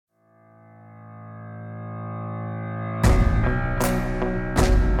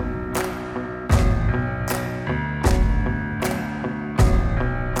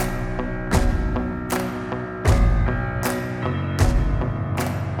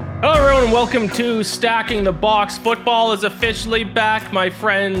everyone, and welcome to Stacking the Box. Football is officially back, my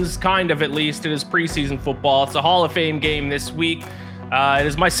friends, kind of at least. It is preseason football. It's a Hall of Fame game this week. It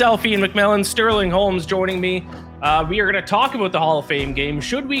is myself, Ian McMillan, Sterling Holmes joining me. We are going to talk about the Hall of Fame game.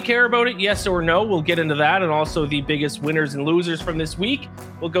 Should we care about it? Yes or no? We'll get into that, and also the biggest winners and losers from this week.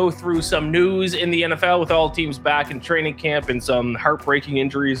 We'll go through some news in the NFL with all teams back in training camp and some heartbreaking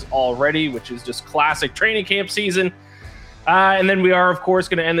injuries already, which is just classic training camp season. And then we are, of course,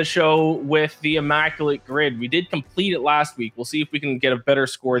 going to end the show with the Immaculate Grid. We did complete it last week. We'll see if we can get a better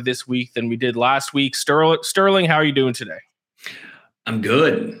score this week than we did last week. Sterling, how are you doing today? I'm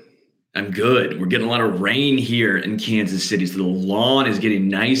good. We're getting a lot of rain here in Kansas City, so the lawn is getting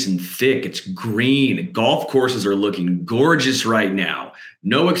nice and thick. It's green. Golf courses are looking gorgeous right now.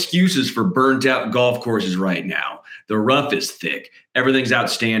 No excuses for burnt out golf courses right now. The rough is thick. Everything's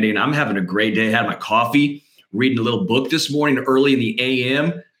outstanding. I'm having a great day. I had my coffee, reading a little book this morning early in the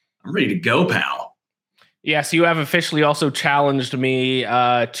AM. I'm ready to go, pal. Yes, you have officially also challenged me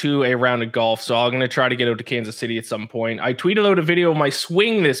to a round of golf, so I'm going to try to get out to Kansas City at some point. I tweeted out a video of my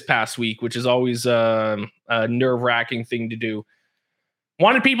swing this past week, which is always a nerve-wracking thing to do.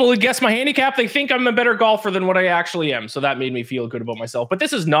 Wanted people to guess my handicap. They think I'm a better golfer than what I actually am, so that made me feel good about myself. But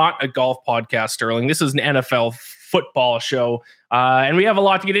this is not a golf podcast, Sterling. This is an NFL football show, and we have a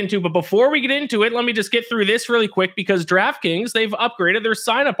lot to get into. But before we get into it, let me just get through this really quick, because DraftKings, they've upgraded their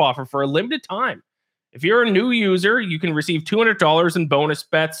sign-up offer for a limited time. If you're a new user, you can receive $200 in bonus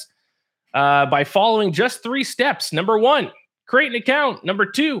bets by following just 3 steps. Number 1, create an account. Number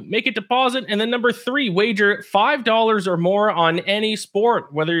 2, make a deposit. And then number 3, wager $5 or more on any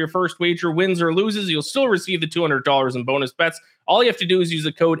sport. Whether your first wager wins or loses, you'll still receive the $200 in bonus bets. All you have to do is use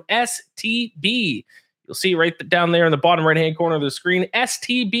the code STB. You'll see right down there in the bottom right-hand corner of the screen,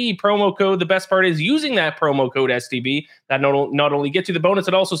 STB promo code. The best part is using that promo code STB. That not only gets you the bonus,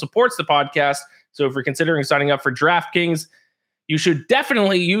 it also supports the podcast. So if you're considering signing up for DraftKings, you should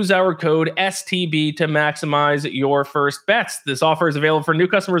definitely use our code STB to maximize your first bets. This offer is available for new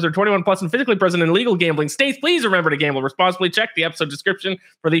customers who are 21 plus and physically present in legal gambling states. Please remember to gamble responsibly. Check the episode description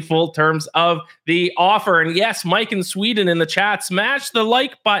for the full terms of the offer. And yes, Mike in Sweden in the chat, smash the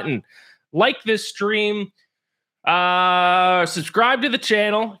like button. Like this stream. Subscribe to the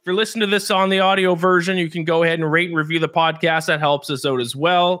channel. If you're listening to this on the audio version, you can go ahead and rate and review the podcast. That helps us out as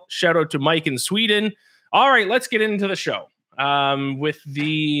well. Shout out to Mike in Sweden. All right, let's get into the show.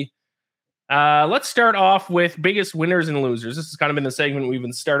 Let's start off with biggest winners and losers. This has kind of been the segment we've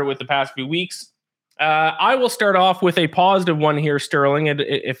been started with the past few weeks. I will start off with a positive one here, Sterling, and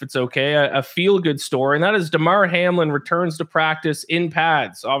if it's okay, a feel-good story, and that is Damar Hamlin returns to practice in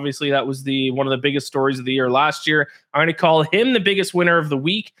pads. Obviously, that was one of the biggest stories of the year last year. I'm going to call him the biggest winner of the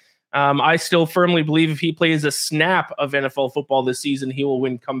week. I still firmly believe if he plays a snap of NFL football this season, he will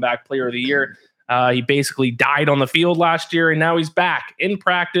win Comeback Player of the Year. He basically died on the field last year, and now he's back in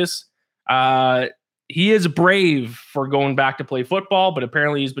practice. He is brave for going back to play football, but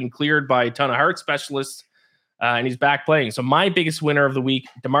apparently he's been cleared by a ton of heart specialists, and he's back playing. So my biggest winner of the week,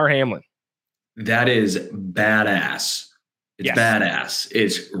 Damar Hamlin. That is badass. It's badass.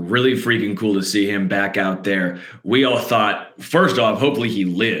 It's really freaking cool to see him back out there. We all thought, first off, hopefully he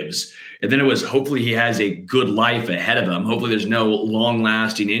lives. And then it was hopefully he has a good life ahead of him. Hopefully there's no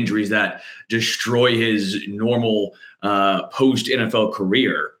long-lasting injuries that destroy his normal post-NFL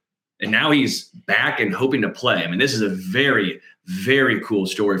career. And now he's back and hoping to play. I mean, this is a very, very cool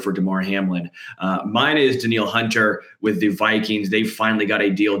story for Damar Hamlin. Mine is Danielle Hunter with the Vikings. They finally got a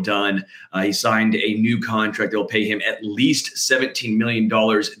deal done. He signed a new contract. They'll pay him at least $17 million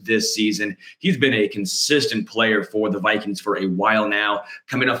this season. He's been a consistent player for the Vikings for a while now,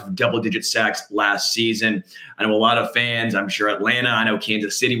 coming off of double-digit sacks last season. I know a lot of fans, I'm sure Atlanta, I know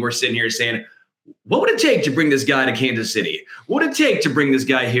Kansas City, we're sitting here saying, what would it take to bring this guy to Kansas City? What would it take to bring this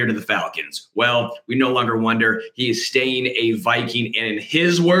guy here to the Falcons? Well, we no longer wonder. He is staying a Viking. And in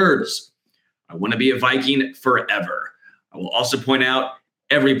his words, I want to be a Viking forever. I will also point out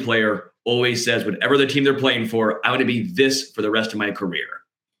every player always says whatever the team they're playing for, I want to be this for the rest of my career.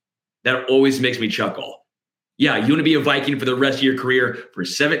 That always makes me chuckle. Yeah, you want to be a Viking for the rest of your career for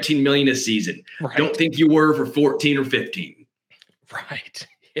 $17 million a season. Right. Don't think you were for 14 or 15. Right.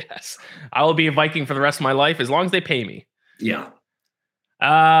 Yes, I will be a Viking for the rest of my life as long as they pay me. Yeah.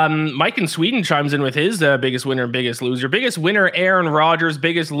 Mike in Sweden chimes in with his biggest winner and biggest loser. Biggest winner, Aaron Rodgers.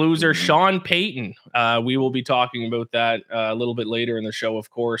 Biggest loser, Sean Payton. We will be talking about that a little bit later in the show, of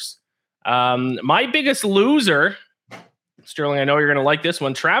course. My biggest loser, Sterling, I know you're going to like this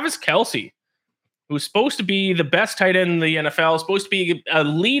one. Travis Kelce, who's supposed to be the best tight end in the NFL, supposed to be a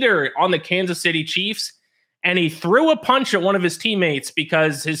leader on the Kansas City Chiefs. and he threw a punch at one of his teammates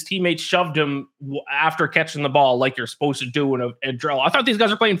because his teammate shoved him after catching the ball like you're supposed to do in a drill. I thought these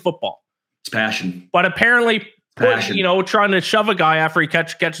guys are playing football. It's passion. But apparently, passion. Trying to shove a guy after he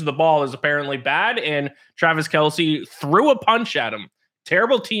catches the ball is apparently bad, and Travis Kelce threw a punch at him.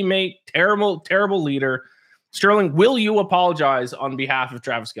 Terrible teammate, terrible leader. Sterling, will you apologize on behalf of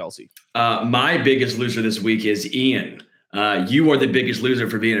Travis Kelce? My biggest loser this week is Ian. You are the biggest loser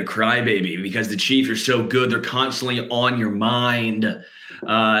for being a crybaby because the Chiefs are so good. They're constantly on your mind.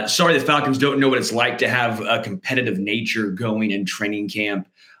 Sorry, the Falcons don't know what it's like to have a competitive nature going in training camp.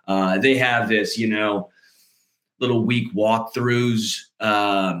 They have this, little week walkthroughs.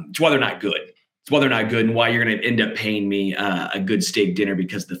 It's why they're not good. It's why they're not good and why you're going to end up paying me a good steak dinner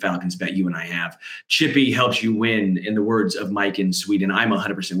because the Falcons bet you and I have. Chippy helps you win, in the words of Mike in Sweden. I'm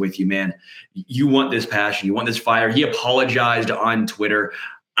 100% with you, man. You want this passion. You want this fire. He apologized on Twitter.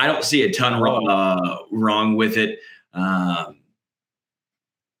 I don't see a ton wrong with it.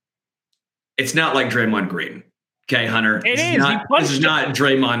 It's not like Draymond Green. Okay, Hunter. This is not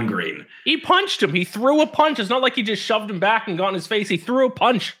Draymond Green. He punched him. He threw a punch. It's not like he just shoved him back and got in his face. He threw a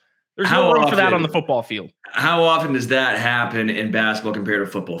punch. There's no room for that on the football field. How often does that happen in basketball compared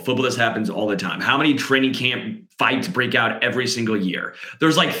to football? Football, this happens all the time. How many training camp fights break out every single year?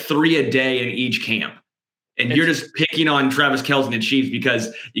 There's like 3 a day in each camp. And you're just picking on Travis Kelce and the Chiefs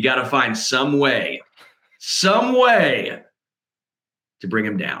because you got to find some way to bring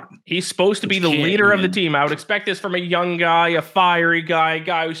him down. He's supposed to be the leader of the team. I would expect this from a young guy, a fiery guy, a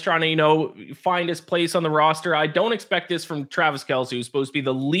guy who's trying to, find his place on the roster. I don't expect this from Travis Kelce, who's supposed to be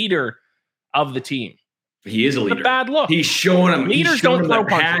the leader of the team. He is a leader. It's a bad look. He's showing him. Leaders don't throw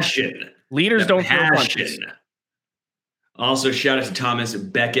passion. Punches. Leaders don't throw punches. Also, shout out to Thomas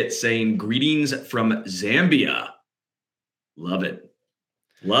Beckett saying, greetings from Zambia. Love it.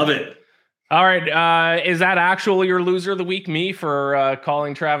 Love it. All right. Is that actually your loser of the week? Me for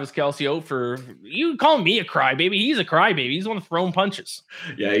calling Travis Kelce out for you calling me a crybaby? He's a crybaby. He's the one throwing punches.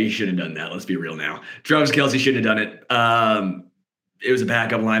 Yeah, he should have done that. Let's be real now. Travis Kelce should have done it. It was a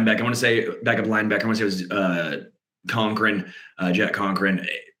backup linebacker. I want to say it was Conklin, Jack Conklin.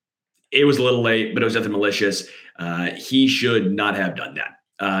 It was a little late, but it was nothing malicious. He should not have done that.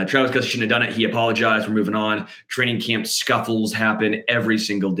 Travis Kelce shouldn't have done it. He apologized. We're moving on. Training camp scuffles happen every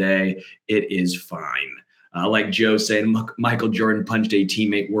single day. It is fine. Like Joe saying, Michael Jordan punched a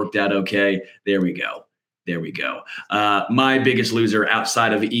teammate, worked out okay. There we go. My biggest loser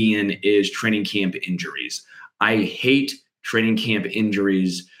outside of Ian is training camp injuries. I hate training camp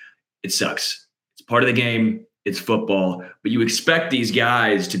injuries. It sucks. It's part of the game. It's football, but you expect these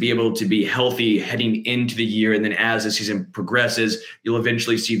guys to be able to be healthy heading into the year. And then as the season progresses, you'll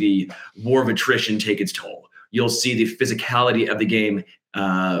eventually see the war of attrition take its toll. You'll see the physicality of the game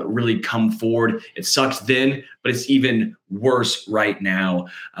really come forward. It sucks then, but it's even worse right now.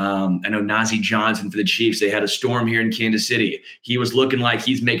 I know Najee Johnson for the Chiefs, they had a storm here in Kansas City. He was looking like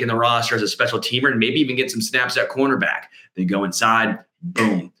he's making the roster as a special teamer and maybe even get some snaps at cornerback. They go inside,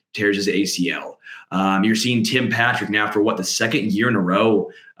 boom, tears his ACL. You're seeing Tim Patrick now for the second year in a row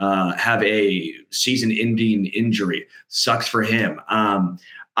have a season-ending injury. Sucks for him.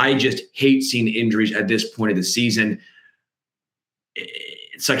 I just hate seeing injuries at this point of the season.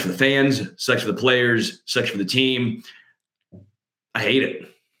 It sucks for the fans, sucks for the players, sucks for the team. I hate it.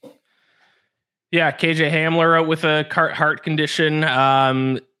 Yeah, KJ Hamler out with a heart condition.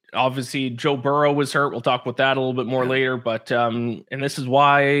 Obviously, Joe Burrow was hurt. We'll talk about that a little bit more later. But and this is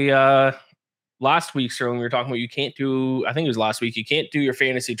why last week, Sterling, we were talking about you can't do. I think it was last week. You can't do your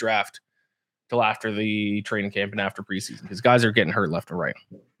fantasy draft till after the training camp and after preseason because guys are getting hurt left and right.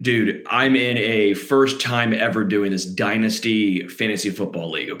 Dude, I'm in a first time ever doing this dynasty fantasy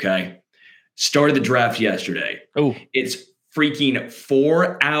football league. Okay, started the draft yesterday. Oh, it's freaking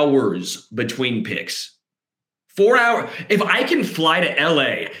 4 hours between picks. 4 hours. If I can fly to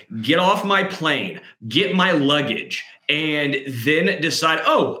LA, get off my plane, get my luggage, and then decide,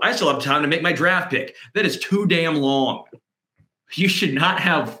 I still have time to make my draft pick. That is too damn long. You should not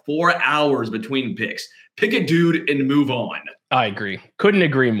have 4 hours between picks. Pick a dude and move on. I agree. Couldn't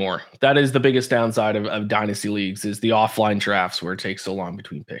agree more. That is the biggest downside of dynasty leagues is the offline drafts where it takes so long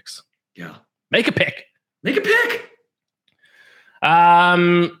between picks. Yeah. Make a pick.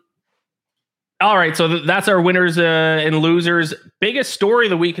 All right, so that's our winners and losers. Biggest story of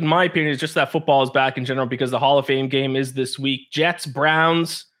the week, in my opinion, is just that football is back in general because the Hall of Fame game is this week. Jets,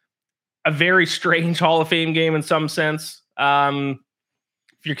 Browns, a very strange Hall of Fame game in some sense. If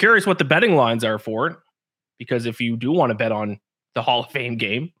you're curious what the betting lines are for it, because if you do want to bet on the Hall of Fame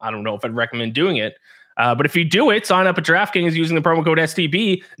game, I don't know if I'd recommend doing it. But if you do it, sign up at DraftKings using the promo code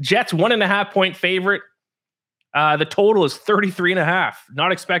STB. Jets 1.5 point favorite. The total is 33.5.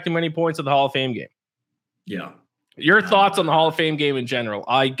 Not expecting many points at the Hall of Fame game. Yeah. Your thoughts on the Hall of Fame game in general?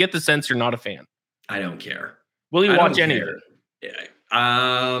 I get the sense you're not a fan. I don't care. Will you watch any of it?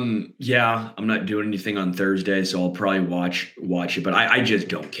 Yeah, I'm not doing anything on Thursday, so I'll probably watch it, but I just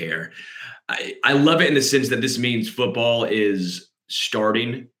don't care. I love it in the sense that this means football is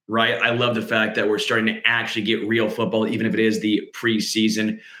starting, right? I love the fact that we're starting to actually get real football, even if it is the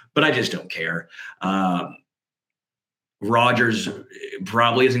preseason, but I just don't care. Rodgers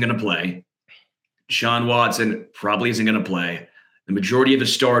probably isn't going to play. Sean Watson probably isn't going to play. The majority of the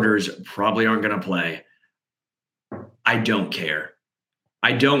starters probably aren't going to play. I don't care.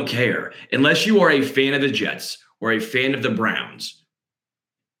 I don't care. Unless you are a fan of the Jets or a fan of the Browns,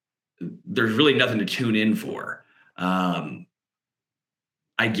 there's really nothing to tune in for. I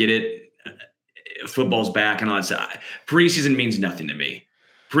get it. Football's back and all that stuff. Preseason means nothing to me.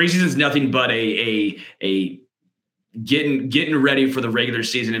 Preseason is nothing but a getting ready for the regular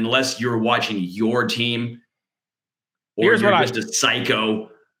season, unless you're watching your team or you're just a psycho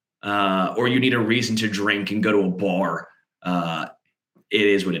or you need a reason to drink and go to a bar. It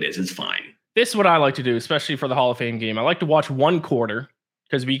is what it is. It's fine. This is what I like to do, especially for the Hall of Fame game. I like to watch one quarter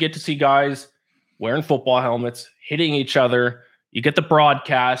because we get to see guys wearing football helmets, hitting each other. You get the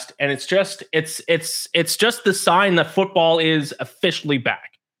broadcast, and it's just the sign that football is officially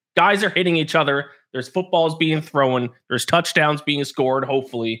back. Guys are hitting each other. There's footballs being thrown. There's touchdowns being scored,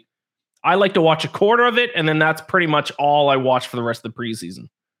 hopefully. I like to watch a quarter of it, and then that's pretty much all I watch for the rest of the preseason.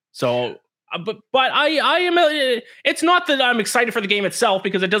 So, but I am. It's not that I'm excited for the game itself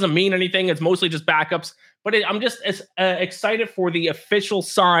because it doesn't mean anything. It's mostly just backups. But I'm just excited for the official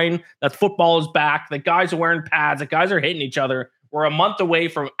sign that football is back, that guys are wearing pads, that guys are hitting each other. We're a month away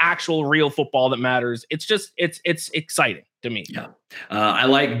from actual real football that matters. It's just, it's exciting to me. Yeah. I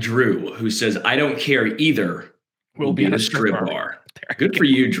like Drew, who says, I don't care either. We'll be at a strip bar. Good for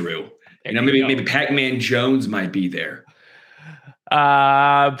you, Drew. Maybe Pac-Man Jones might be there.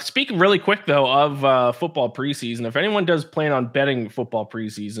 Speaking really quick though of football preseason, if anyone does plan on betting football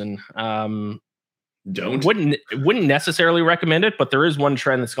preseason, wouldn't necessarily recommend it, but there is one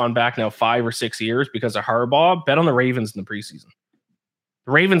trend that's gone back now 5 or 6 years because of Harbaugh. Bet on the Ravens in the preseason.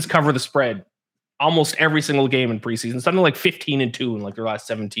 The Ravens cover the spread almost every single game in preseason, something like 15-2 in like their last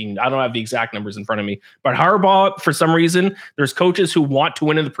 17. I don't have the exact numbers in front of me, but Harbaugh, for some reason, there's coaches who want to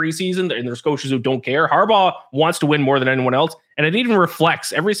win in the preseason and there's coaches who don't care. Harbaugh wants to win more than anyone else. And it even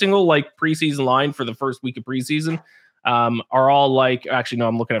reflects every single like preseason line for the first week of preseason are all like, actually, no,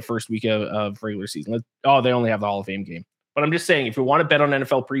 I'm looking at first week of regular season. Oh, they only have the Hall of Fame game. But I'm just saying, if you want to bet on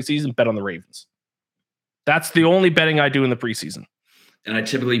NFL preseason, bet on the Ravens. That's the only betting I do in the preseason. And I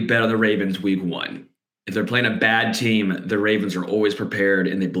typically bet on the Ravens week 1. If they're playing a bad team, the Ravens are always prepared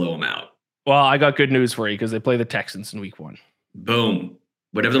and they blow them out. Well, I got good news for you because they play the Texans in week 1. Boom.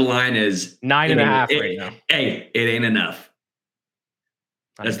 Whatever the line is. 9.5 right now. Hey, it ain't enough.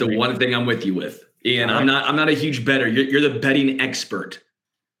 That's the one thing I'm with you with. Ian, right. I'm not a huge bettor. You're the betting expert.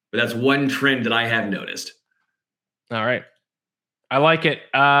 But that's one trend that I have noticed. All right. I like it.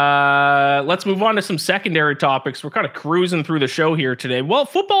 Let's move on to some secondary topics. We're kind of cruising through the show here today. Well,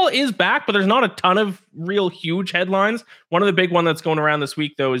 football is back, but there's not a ton of real huge headlines. One of the big one that's going around this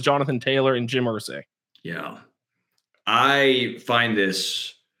week, though, is Jonathan Taylor and Jim Irsay. Yeah. I find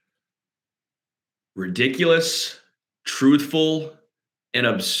this ridiculous, truthful, and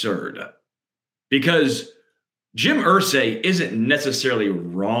absurd. Because Jim Irsay isn't necessarily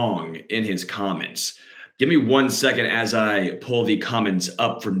wrong in his comments. Give me 1 second as I pull the comments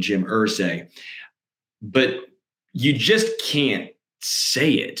up from Jim Irsay. But you just can't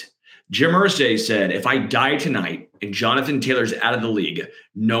say it. Jim Irsay said, if I die tonight and Jonathan Taylor's out of the league,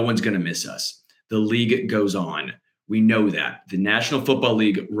 no one's going to miss us. The league goes on. We know that. The National Football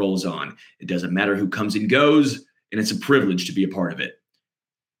League rolls on. It doesn't matter who comes and goes, and it's a privilege to be a part of it.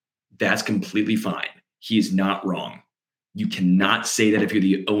 That's completely fine. He is not wrong. You cannot say that if you're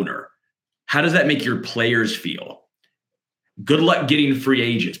the owner. How does that make your players feel? Good luck getting free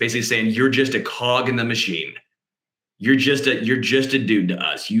agents. Basically saying you're just a cog in the machine. You're just a dude to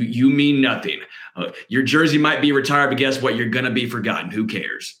us. You mean nothing. Your jersey might be retired, but guess what? You're gonna be forgotten. Who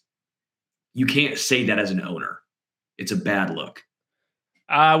cares? You can't say that as an owner. It's a bad look.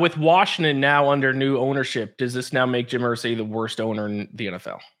 With Washington now under new ownership, does this now make Jim Irsay the worst owner in the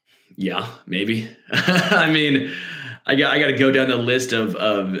NFL? Yeah, maybe. I mean, I got to go down the list of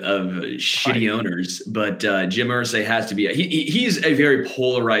shitty owners, but Jim Irsay has to be. He's a very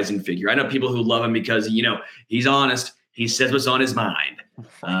polarizing figure. I know people who love him because he's honest. He says what's on his mind.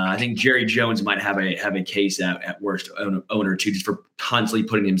 I think Jerry Jones might have a case at worst owner too, just for constantly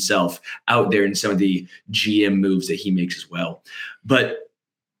putting himself out there in some of the GM moves that he makes as well. But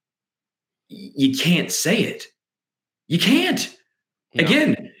you can't say it. You can't. No.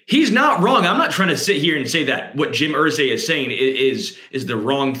 Again, he's not wrong. I'm not trying to sit here and say that what Jim Irsay is saying is the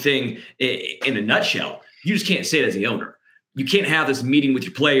wrong thing in a nutshell. You just can't say it as the owner. You can't have this meeting with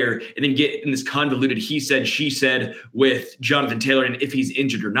your player and then get in this convoluted he said, she said with Jonathan Taylor and if he's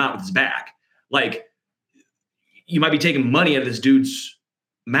injured or not with his back. Like, you might be taking money out of this dude's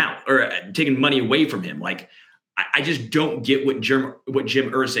mouth or taking money away from him. Like, I just don't get what Jim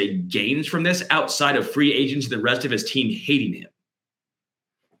Irsay gains from this outside of free agents and the rest of his team hating him.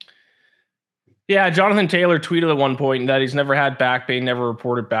 Yeah, Jonathan Taylor tweeted at one point that he's never had back pain, never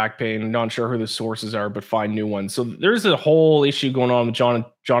reported back pain. Not sure who the sources are, but find new ones. So there's a whole issue going on with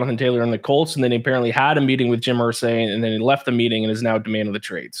Jonathan Taylor and the Colts, and then he apparently had a meeting with Jim Irsay, and then he left the meeting and is now demanding the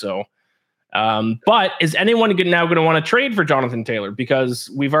trade. So, but is anyone now going to want to trade for Jonathan Taylor? Because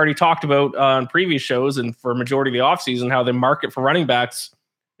we've already talked about on previous shows and for a majority of the offseason how the market for running backs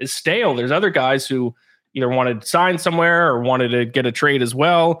is stale. There's other guys who either wanted to sign somewhere or wanted to get a trade as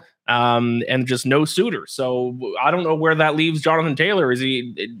well. And just no suitor. So I don't know where that leaves Jonathan Taylor. Is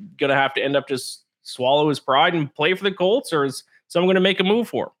he going to have to end up just swallow his pride and play for the Colts, or is someone going to make a move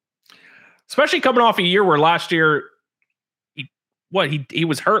for him? Especially coming off a year where last year, he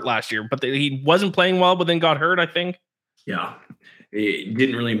was hurt last year, but he wasn't playing well, but then got hurt, I think. Yeah, it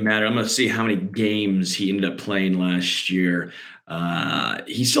didn't really matter. I'm going to see how many games he ended up playing last year.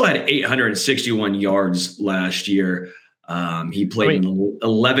 He still had 861 yards last year. He played in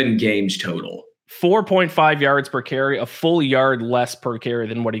 11 games total. 4.5 yards per carry, a full yard less per carry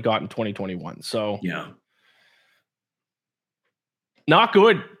than what he got in 2021. So yeah, not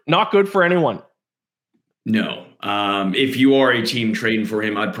good. Not good for anyone. No. If you are a team trading for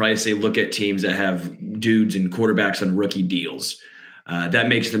him, I'd probably say look at teams that have dudes and quarterbacks on rookie deals. That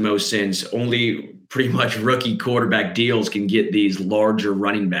makes the most sense. Only pretty much rookie quarterback deals can get these larger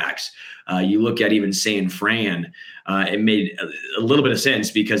running backs. You look at even San Fran, it made a little bit of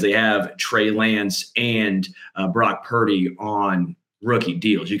sense because they have Trey Lance and Brock Purdy on rookie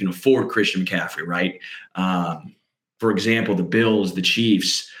deals. You can afford Christian McCaffrey, right? For example, the Bills, the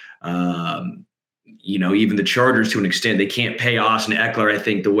Chiefs, even the Chargers to an extent, they can't pay Austin Eckler, I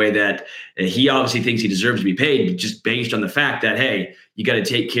think, the way that he obviously thinks he deserves to be paid, just based on the fact that, hey, you got to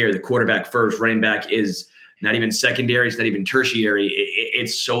take care of the quarterback first. Running back is not even secondary. It's not even tertiary.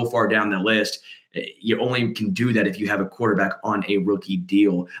 It's so far down the list. You only can do that if you have a quarterback on a rookie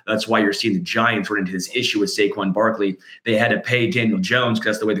deal. That's why you're seeing the Giants run into this issue with Saquon Barkley. They had to pay Daniel Jones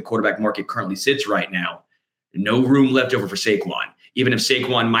because that's the way the quarterback market currently sits right now. No room left over for Saquon. Even if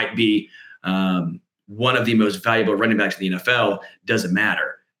Saquon might be one of the most valuable running backs in the NFL, doesn't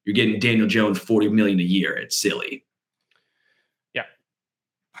matter. You're getting Daniel Jones $40 million a year. It's silly. Yeah,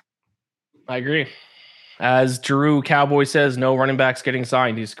 I agree. As Drew Cowboy says, no running backs getting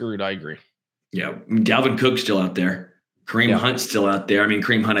signed. He's screwed. I agree. Yeah, Dalvin Cook's still out there. Kareem Hunt's still out there. I mean,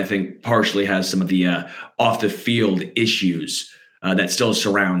 Kareem Hunt, I think, partially has some of the off-the-field issues that still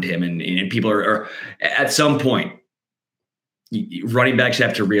surround him. And people are at some point, running backs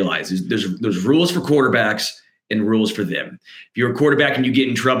have to realize there's rules for quarterbacks and rules for them. If you're a quarterback and you get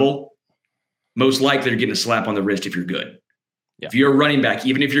in trouble, most likely you're getting a slap on the wrist if you're good. Yeah. If you're a running back,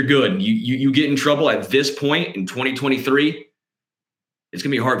 even if you're good, you get in trouble at this point in 2023, it's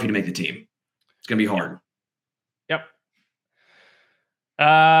going to be hard for you to make the team. It's going to be hard. Yep.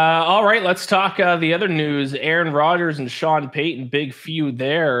 All right, let's talk the other news. Aaron Rodgers and Sean Payton, big feud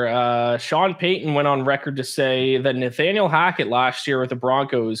there. Sean Payton went on record to say that Nathaniel Hackett last year with the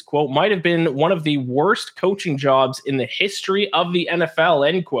Broncos, quote, might have been one of the worst coaching jobs in the history of the NFL,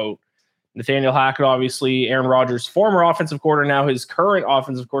 end quote. Nathaniel Hackett, obviously, Aaron Rodgers' former offensive coordinator, now his current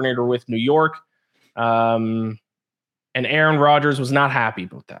offensive coordinator with New York. And Aaron Rodgers was not happy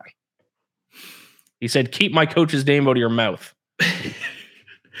about that. He said, keep my coach's name out of your mouth.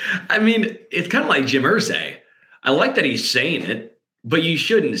 I mean, it's kind of like Jim Irsay. I like that he's saying it, but you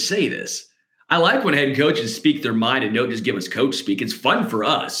shouldn't say this. I like when head coaches speak their mind and don't just give us coach speak. It's fun for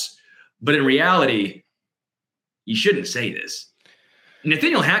us. But in reality, you shouldn't say this.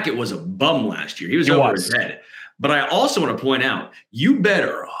 Nathaniel Hackett was a bum last year. He was over his head. But I also want to point out, you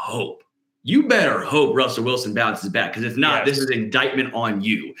better hope Russell Wilson bounces back. Because if not, This is an indictment on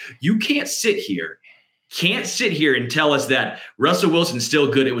you. You can't sit here and tell us that Russell Wilson's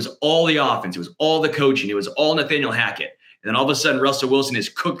still good. It was all the offense. It was all the coaching. It was all Nathaniel Hackett. And then all of a sudden, Russell Wilson is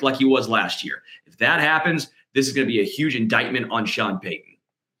cooked like he was last year. If that happens, this is going to be a huge indictment on Sean Payton.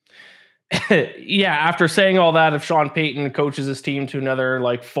 Yeah, after saying all that, if Sean Payton coaches his team to another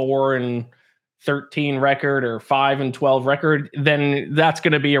like 4-13 record or 5-12 record, then that's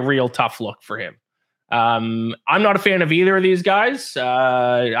going to be a real tough look for him. I'm not a fan of either of these guys.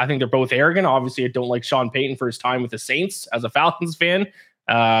 I think they're both arrogant. Obviously, I don't like Sean Payton for his time with the Saints as a Falcons fan.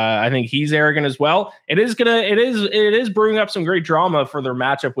 I think he's arrogant as well. It is brewing up some great drama for their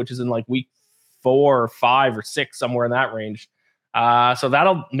matchup, which is in like week 4 or 5 or 6, somewhere in that range. So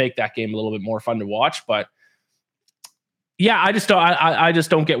that'll make that game a little bit more fun to watch. But yeah, I just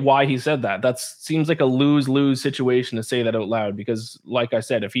don't get why he said that. That seems like a lose-lose situation to say that out loud, because like I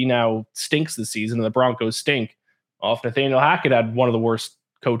said, if he now stinks this season and the Broncos stink, well, if Nathaniel Hackett had one of the worst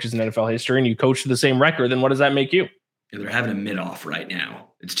coaches in NFL history and you coach to the same record, then what does that make you? They're having a mid-off right now.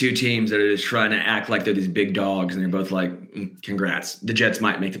 It's two teams that are just trying to act like they're these big dogs, and they're both like, congrats. The Jets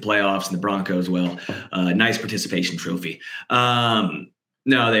might make the playoffs, and the Broncos will. Nice participation trophy.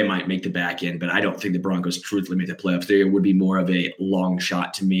 No, they might make the back end, but I don't think the Broncos truthfully make the playoffs. There would be more of a long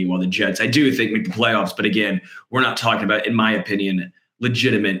shot to me, while the Jets, I do think, make the playoffs. But again, we're not talking about, in my opinion,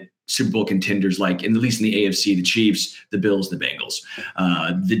 legitimate Super Bowl contenders like, at least in the AFC, the Chiefs, the Bills, the Bengals.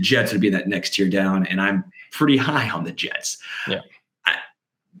 The Jets would be that next tier down, and I'm pretty high on the Jets. Yeah.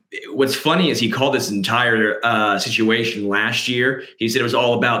 What's funny is he called this entire situation last year. He said it was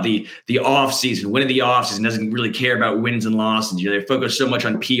all about the offseason, winning the offseason, doesn't really care about wins and losses. They focus so much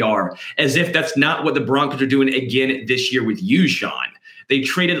on PR, as if that's not what the Broncos are doing again this year with you, Sean. They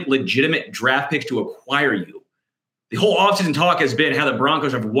traded legitimate draft picks to acquire you. The whole offseason talk has been how the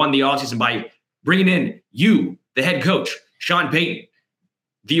Broncos have won the offseason by bringing in you, the head coach, Sean Payton.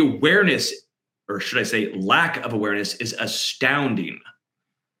 The awareness, or should I say lack of awareness, is astounding.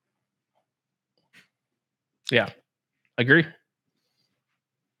 Yeah, agree.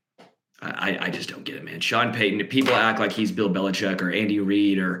 I just don't get it, man. Sean Payton, people act like he's Bill Belichick or Andy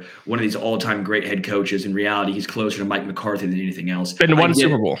Reid or one of these all-time great head coaches. In reality, he's closer to Mike McCarthy than anything else. Been to one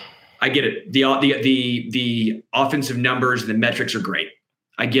Super Bowl. I get it. The offensive numbers, the metrics are great.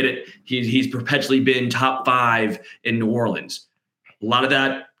 I get it. He's perpetually been top 5 in New Orleans. A lot of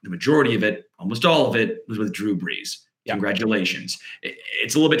that, the majority of it, almost all of it, was with Drew Brees. Yep. Congratulations.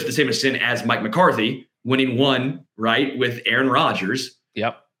 It's a little bit to the same extent as Mike McCarthy winning one, right, with Aaron Rodgers.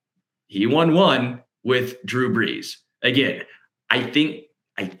 Yep. He won one with Drew Brees. Again, I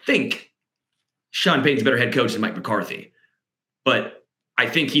think Sean Payton's a better head coach than Mike McCarthy. But I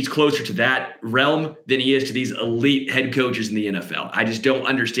think he's closer to that realm than he is to these elite head coaches in the NFL. I just don't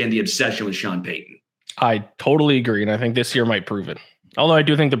understand the obsession with Sean Payton. I totally agree, and I think this year might prove it. Although I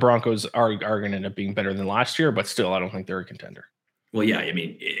do think the Broncos are going to end up being better than last year, but still, I don't think they're a contender. Well, yeah, I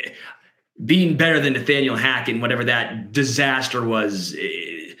mean, being better than Nathaniel Hackett and whatever that disaster was,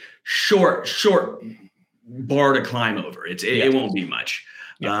 short bar to climb over. It won't be much.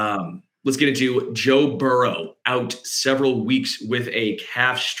 Yeah. Let's get into Joe Burrow out several weeks with a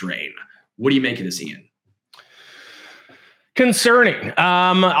calf strain. What do you make of this, Ian? Concerning.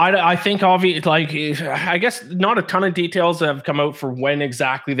 I think I guess not a ton of details have come out for when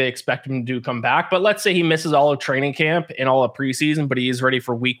exactly they expect him to come back. But let's say he misses all of training camp and all of preseason, but he is ready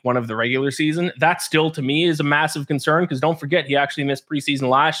for week 1 of the regular season. That still, to me, is a massive concern, because don't forget, he actually missed preseason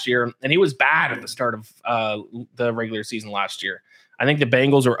last year, and he was bad at the start of the regular season last year. I think the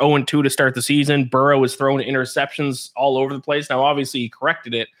Bengals were 0-2 to start the season. Burrow was throwing interceptions all over the place. Now, obviously, he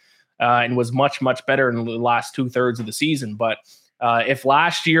corrected it. And was much, much better in the last 2/3 of the season. But if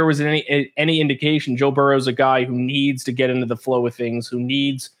last year was any indication, Joe Burrow's a guy who needs to get into the flow of things, who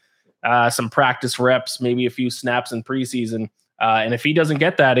needs some practice reps, maybe a few snaps in preseason. And if he doesn't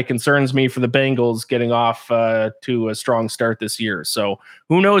get that, it concerns me for the Bengals getting off to a strong start this year. So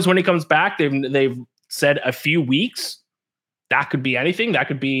who knows when he comes back? They've said a few weeks. That could be anything. That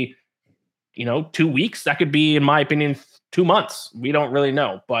could be, 2 weeks. That could be, in my opinion, 2 months. We don't really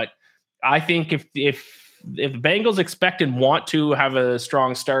know. But I think if the Bengals expect and want to have a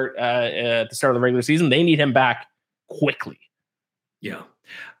strong start at the start of the regular season, they need him back quickly. Yeah.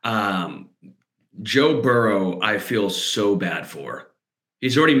 Joe Burrow, I feel so bad for.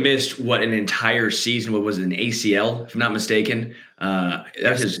 He's already missed, an entire season? What was it, an ACL, if I'm not mistaken? That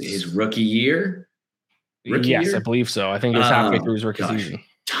was his rookie year? Yes, I believe so. I think it was halfway through his rookie season.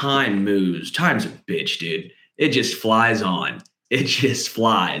 Time moves. Time's a bitch, dude. It just flies on. It just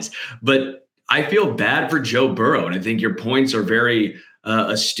flies. But I feel bad for Joe Burrow, and I think your points are very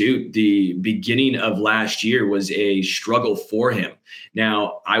astute. The beginning of last year was a struggle for him.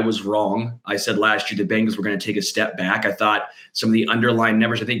 Now, I was wrong. I said last year the Bengals were going to take a step back. I thought some of the underlying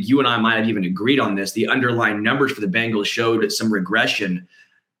numbers, I think you and I might have even agreed on this, the underlying numbers for the Bengals showed some regression.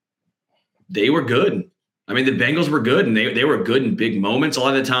 They were good. I mean, the Bengals were good, and they were good in big moments a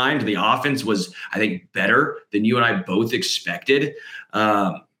lot of the times. The offense was, I think, better than you and I both expected.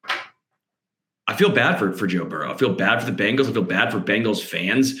 I feel bad for Joe Burrow. I feel bad for the Bengals. I feel bad for Bengals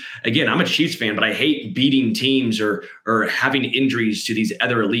fans. Again, I'm a Chiefs fan, but I hate beating teams or having injuries to these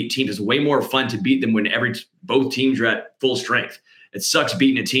other elite teams. It's way more fun to beat them when both teams are at full strength. It sucks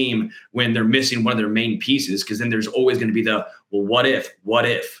beating a team when they're missing one of their main pieces, because then there's always going to be the, well, what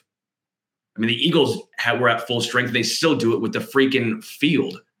if? I mean, the Eagles were at full strength. They still do it with the freaking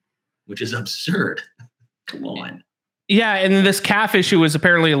field, which is absurd. Come on. Yeah, and this calf issue is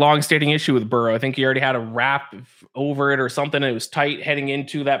apparently a long-standing issue with Burrow. I think he already had a wrap over it or something. It was tight heading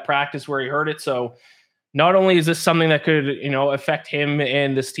into that practice where he hurt it. So not only is this something that could, affect him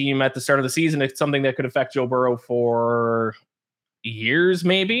and this team at the start of the season, it's something that could affect Joe Burrow for years,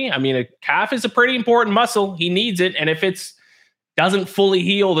 maybe. I mean, a calf is a pretty important muscle. He needs it. And if it's doesn't fully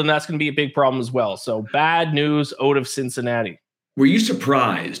heal, then that's going to be a big problem as well. So bad news out of Cincinnati. Were you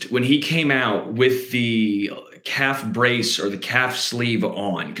surprised when he came out with the calf brace or the calf sleeve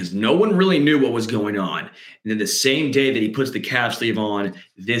on? Because no one really knew what was going on. And then the same day that he puts the calf sleeve on,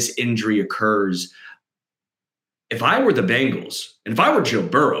 this injury occurs. If I were the Bengals, and if I were Joe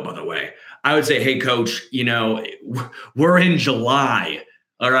Burrow, by the way, I would say, hey, coach, we're in July.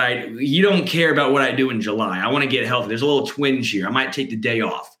 All right. You don't care about what I do in July. I want to get healthy. There's a little twinge here. I might take the day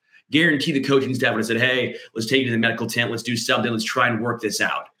off. Guarantee the coaching staff would have said, hey, let's take you to the medical tent. Let's do something. Let's try and work this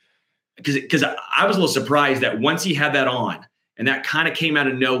out. Because I was a little surprised that once he had that on, and that kind of came out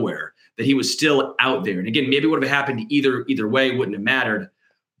of nowhere, that he was still out there. And again, maybe it would have happened either way, wouldn't have mattered.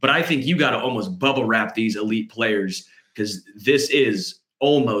 But I think you got to almost bubble wrap these elite players, because this is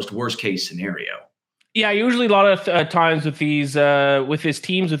almost worst case scenario. Yeah, usually a lot of times with his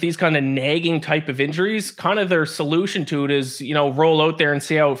teams with these kind of nagging type of injuries, kind of their solution to it is, roll out there and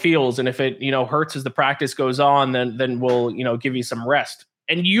see how it feels. And if it, hurts as the practice goes on, then we'll, give you some rest.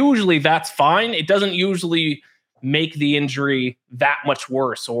 And usually that's fine. It doesn't usually make the injury that much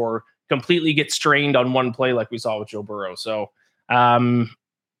worse or completely get strained on one play like we saw with Joe Burrow. So,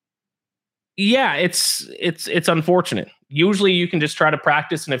 yeah, it's unfortunate. Usually you can just try to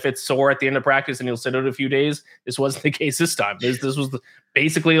practice, and if it's sore at the end of practice and you'll sit out a few days, this wasn't the case this time. This was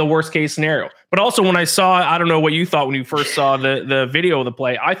basically the worst case scenario. But also when I don't know what you thought when you first saw the video of the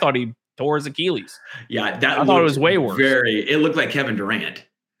play, I thought he tore his Achilles. Yeah, I thought it was way worse. It looked like Kevin Durant.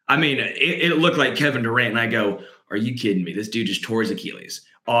 I mean, it looked like Kevin Durant, and I go, are you kidding me? This dude just tore his Achilles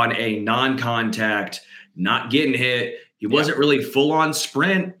on a non-contact, not getting hit. He wasn't really full-on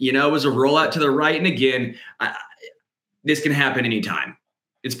sprint. It was a rollout to the right. And again, this can happen anytime.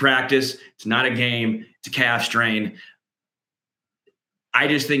 It's practice. It's not a game. It's a calf strain. I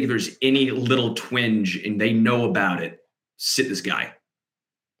just think if there's any little twinge and they know about it, sit this guy.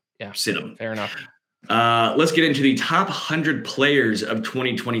 Yeah, sit him. Fair enough. Let's get into the top 100 players of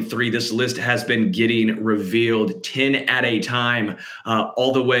 2023. This list has been getting revealed 10 at a time,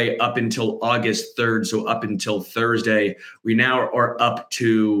 all the way up until August 3rd. So up until Thursday, we now are up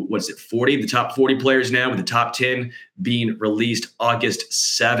to, 40? The top 40 players now, with the top 10 being released August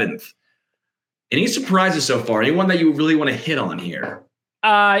 7th. Any surprises so far? Anyone that you really want to hit on here?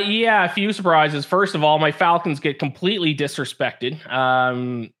 Yeah, a few surprises. First of all, my Falcons get completely disrespected.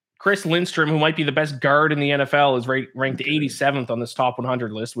 Chris Lindstrom, who might be the best guard in the NFL, is ranked 87th on this top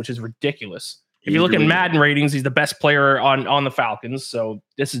 100 list, which is ridiculous. If you look at Madden ratings, he's the best player on the Falcons. So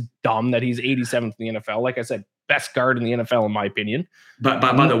this is dumb that he's 87th in the NFL. Like I said, best guard in the NFL, in my opinion. But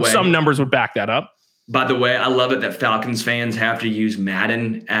by the way, some numbers would back that up. By the way, I love it that Falcons fans have to use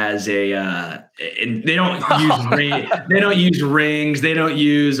Madden as a, and they don't use rings, they don't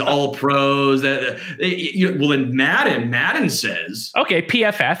use all pros. Well, in Madden says, okay,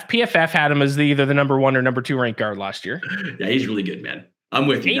 PFF had him as either the number 1 or number 2 ranked guard last year. Yeah, he's really good, man. I'm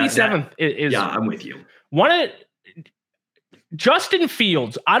with you. 87th is. Yeah, I'm with you. Justin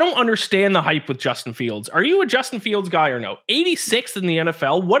Fields. I don't understand the hype with Justin Fields. Are you a Justin Fields guy or no? 86th in the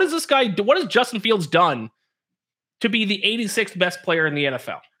NFL. What does this guy do? What has Justin Fields done to be the 86th best player in the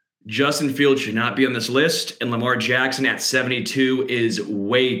NFL? Justin Fields should not be on this list, and Lamar Jackson at 72 is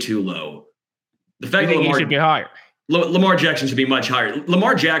way too low. The fact that he should be higher. Lamar Jackson should be much higher.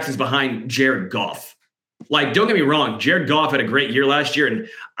 Lamar Jackson's behind Jared Goff. Like, don't get me wrong, Jared Goff had a great year last year, and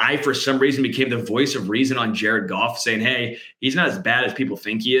I, for some reason, became the voice of reason on Jared Goff, saying, hey, he's not as bad as people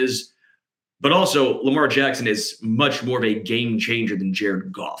think he is. But also, Lamar Jackson is much more of a game changer than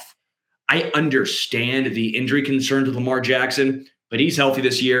Jared Goff. I understand the injury concerns with Lamar Jackson, but he's healthy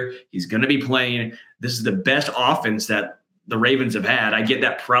this year. He's going to be playing. This is the best offense that the Ravens have had. I get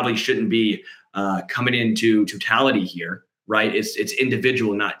that probably shouldn't be coming into totality here, right? It's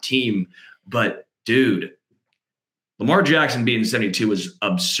individual, not team. But dude, Lamar Jackson being 72 is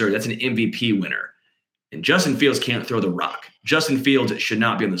absurd. That's an MVP winner. And Justin Fields can't throw the rock. Justin Fields should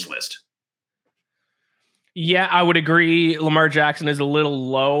not be on this list. Yeah, I would agree. Lamar Jackson is a little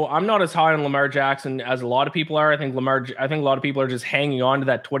low. I'm not as high on Lamar Jackson as a lot of people are. I think a lot of people are just hanging on to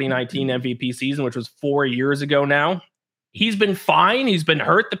that 2019 MVP season, which was 4 years ago now. He's been fine. He's been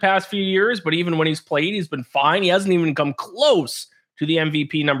hurt the past few years, but even when he's played, he's been fine. He hasn't even come close to the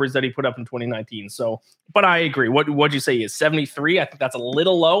MVP numbers that he put up in 2019. So, but I agree. What'd you say? He is 73. I think that's a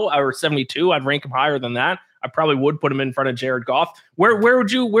little low, or 72. I'd rank him higher than that. I probably would put him in front of Jared Goff. What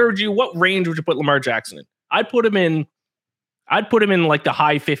range would you put Lamar Jackson in? I'd put him in like the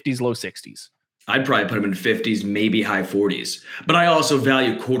high 50s, low 60s. I'd probably put him in 50s, maybe high 40s. But I also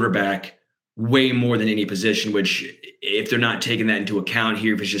value quarterback way more than any position, which if they're not taking that into account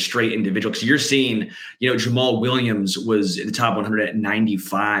here, if it's just straight individual, because you're seeing, Jamal Williams was in the top 100 at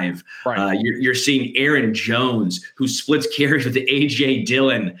 95. Right. You're seeing Aaron Jones, who splits carries with A.J.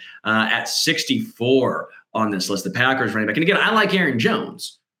 Dillon at 64 on this list, the Packers running back. And again, I like Aaron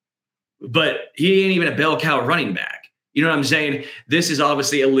Jones, but he ain't even a bell cow running back. You know what I'm saying? This is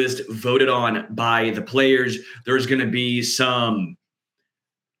obviously a list voted on by the players. There's going to be some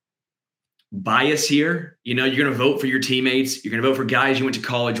bias here. You're going to vote for your teammates. You're going to vote for guys you went to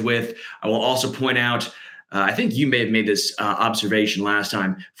college with. I will also point out, I think you may have made this observation last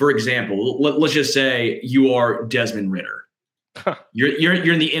time. For example, let's just say you are Desmond Ridder. You're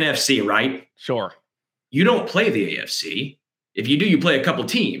in the NFC, right? Sure. You don't play the AFC. If you do, you play a couple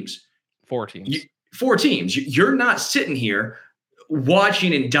teams. 4 teams. 4 teams. You're not sitting here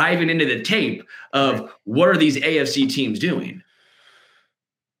watching and diving into the tape of what are these AFC teams doing.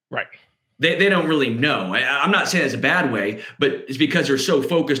 Right. They don't really know. I'm not saying it's a bad way, but it's because they're so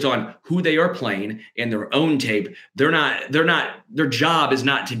focused on who they are playing and their own tape. Their job is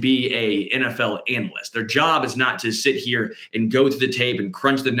not to be a NFL analyst. Their job is not to sit here and go through the tape and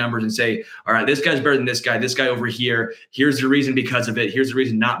crunch the numbers and say, all right, this guy's better than this guy over here. Here's the reason because of it. Here's the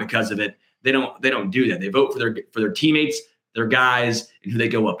reason not because of it. They don't do that. They vote for their teammates, their guys, and who they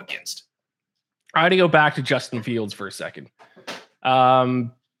go up against. I had to go back to Justin Fields for a second.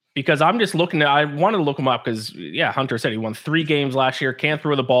 Because I'm just I wanted to look him up because, Hunter said he won 3 games last year, can't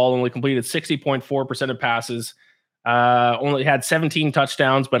throw the ball, only completed 60.4% of passes, only had 17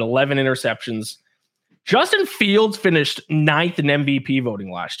 touchdowns, but 11 interceptions. Justin Fields finished 9th in MVP voting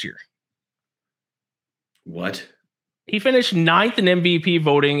last year. What? He finished 9th in MVP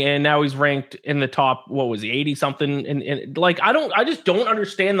voting, and now he's ranked in the top, 80 something. And I just don't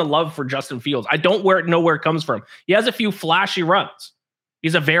understand the love for Justin Fields. I don't know where it comes from. He has a few flashy runs.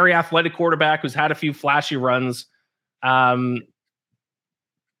 He's a very athletic quarterback who's had a few flashy runs. But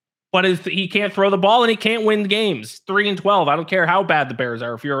he can't throw the ball and he can't win games. 3-12. I don't care how bad the Bears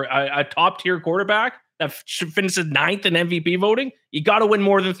are. If you're a top tier quarterback that finishes 9th in MVP voting, you got to win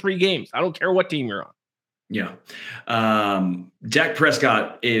more than 3 games. I don't care what team you're on. Yeah. Dak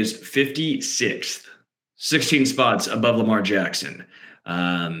Prescott is 56th, 16 spots above Lamar Jackson.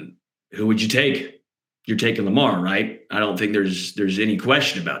 Who would you take? You're taking Lamar, right? I don't think there's any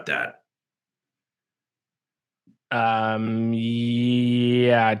question about that.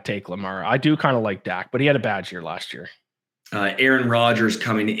 Yeah, I'd take Lamar. I do kind of like Dak, but he had a bad year last year. Aaron Rodgers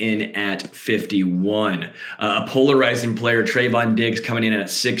coming in at 51. A polarizing player, Trayvon Diggs, coming in at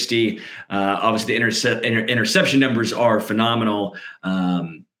 60. Obviously, the interception numbers are phenomenal.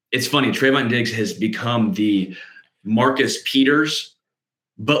 It's funny. Trayvon Diggs has become the Marcus Peters,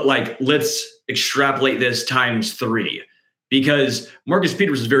 but let's extrapolate this times 3, because Marcus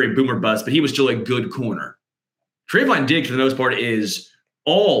Peters was very boomer bust, but he was still a good corner. Trayvon Diggs, for the most part, is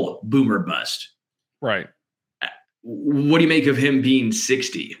all boomer bust. Right. What do you make of him being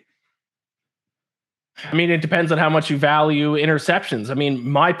 60? I mean, it depends on how much you value interceptions. I mean,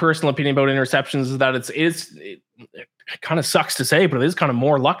 my personal opinion about interceptions is that it kind of sucks to say, but it is kind of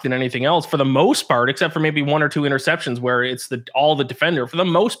more luck than anything else for the most part, except for maybe 1 or 2 interceptions where it's all the defender. For the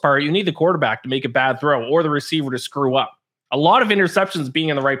most part, you need the quarterback to make a bad throw or the receiver to screw up. A lot of interceptions being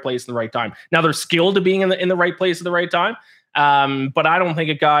in the right place at the right time. Now, they're skilled to being in the right place at the right time, but I don't think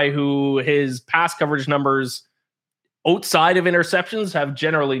a guy who his pass coverage numbers outside of interceptions have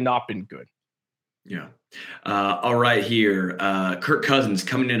generally not been good. Yeah. All right, here. Kirk Cousins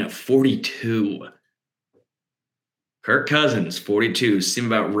coming in at 42. Kirk Cousins, 42. Seem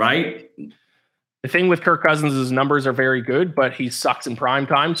about right? The thing with Kirk Cousins is numbers are very good, but he sucks in prime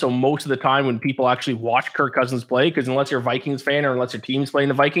time. So most of the time when people actually watch Kirk Cousins play, because unless you're a Vikings fan or unless your team's playing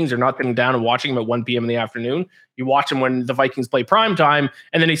the Vikings, you're not sitting down and watching him at 1 p.m. in the afternoon. You watch him when the Vikings play prime time,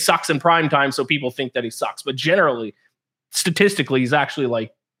 and then he sucks in prime time, so people think that he sucks. But generally, statistically, he's actually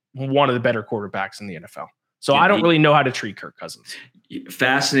one of the better quarterbacks in the NFL. So I don't really know how to treat Kirk Cousins.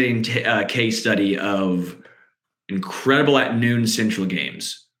 Fascinating case study of incredible at noon Central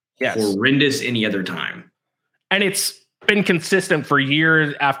games. Yes. Horrendous any other time. And it's been consistent for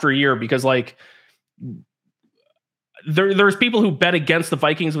year after year because like there's people who bet against the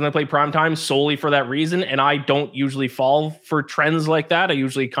Vikings when they play primetime solely for that reason. And I don't usually fall for trends like that. I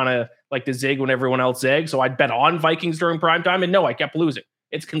usually kind of like to zig when everyone else zigs. So I'd bet on Vikings during primetime, and no, I kept losing.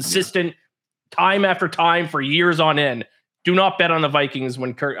 It's consistent time after time for years on end. Do not bet on the Vikings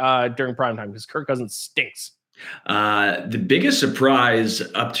when during primetime because Kirk Cousins stinks. The biggest surprise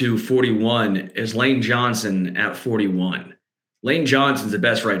up to 41 is Lane Johnson at 41. Lane Johnson's the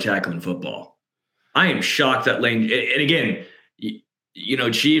best right tackle in football. I am shocked that Lane, and again,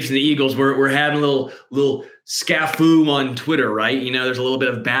 Chiefs and the Eagles, we're having a little scaffoo on Twitter, right? There's a little bit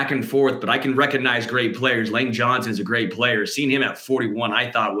of back and forth, but I can recognize great players. Lane Johnson is a great player. Seeing him at 41,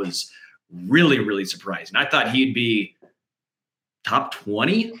 I thought was really, really surprising. I thought he'd be top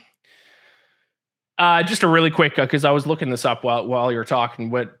 20. Just a really quick, because I was looking this up while you're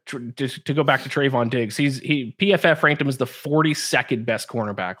talking. To go back to Trayvon Diggs, PFF ranked him as the 42nd best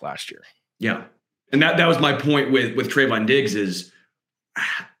cornerback last year. Yeah, and that was my point with Trayvon Diggs is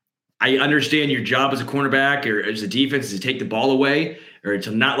I understand your job as a cornerback or as a defense is to take the ball away or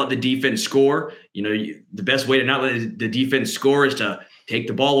to not let the defense score. The best way to not let the defense score is to take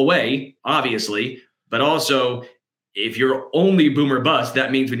the ball away, obviously, but also if you're only boom or bust,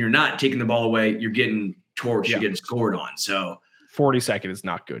 that means when you're not taking the ball away, you're getting torched, you're getting scored on. So 42nd is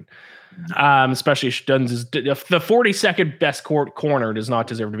not good. Especially the 42nd best corner does not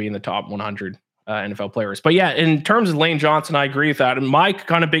deserve to be in the top 100 NFL players. But yeah, in terms of Lane Johnson, I agree with that. And my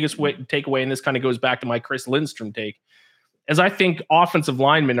kind of biggest takeaway, and this kind of goes back to my Chris Lindstrom take, is I think offensive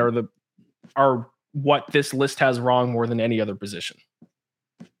linemen are what this list has wrong more than any other position.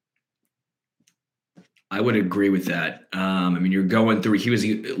 I would agree with that. You're going through,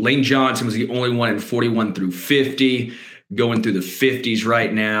 Lane Johnson was the only one in 41 through 50, going through the 50s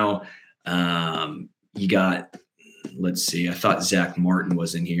right now. You got, let's see, I thought Zach Martin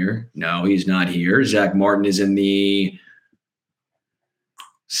was in here. No, he's not here. Zach Martin is in the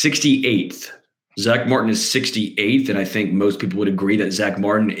 68th. Zach Martin is 68th, and I think most people would agree that Zach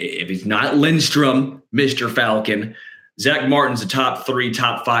Martin, if he's not Lindstrom, Mr. Falcon, Zach Martin's a top 3,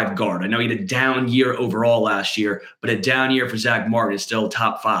 top 5 guard. I know he had a down year overall last year, but a down year for Zach Martin is still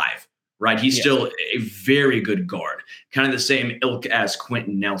top 5, right? He's still a very good guard, kind of the same ilk as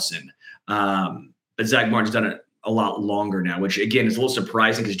Quentin Nelson. But Zach Martin's done it a lot longer now, which again is a little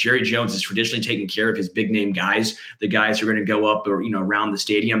surprising because Jerry Jones is traditionally taking care of his big name guys, the guys who are going to go up or around the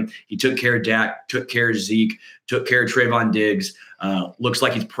stadium. He took care of Dak, took care of Zeke, took care of Trayvon Diggs. Looks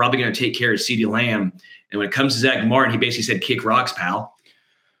like he's probably going to take care of CeeDee Lamb. And when it comes to Zach Martin, he basically said, kick rocks, pal.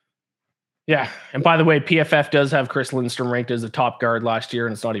 Yeah. And by the way, PFF does have Chris Lindstrom ranked as the top guard last year,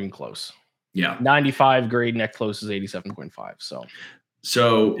 and it's not even close. Yeah. 95 grade, next close is 87.5.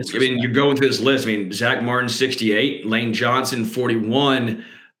 So you're going through this list. Zach Martin, 68, Lane Johnson, 41.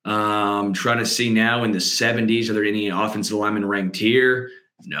 Trying to see now in the 70s, are there any offensive linemen ranked here?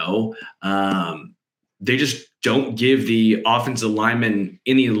 No. They just don't give the offensive linemen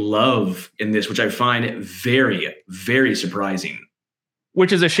any love in this, which I find very, very surprising.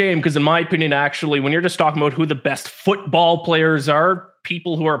 Which is a shame because in my opinion, actually, when you're just talking about who the best football players are,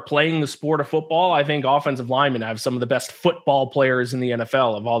 people who are playing the sport of football, I think offensive linemen have some of the best football players in the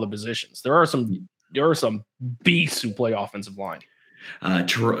NFL of all the positions. There are some beasts who play offensive line.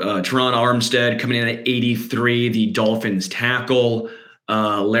 Teron Armstead coming in at 83, the Dolphins tackle.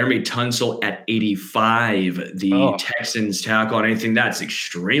 Laramie Tunsil at 85, the Texans tackle on anything that's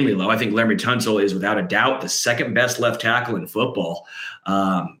extremely low. I think Laramie Tunsil is without a doubt the second best left tackle in football.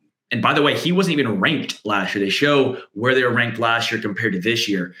 And by the way, he wasn't even ranked last year. They show where they were ranked last year compared to this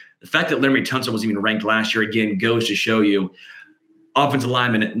year. The fact that Laramie Tunsil wasn't even ranked last year, again, goes to show you offensive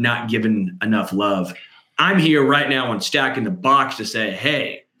linemen not given enough love. I'm here right now on Stacking the Box to say,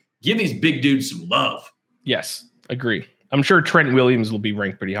 hey, give these big dudes some love. Yes, agree. I'm sure Trent Williams will be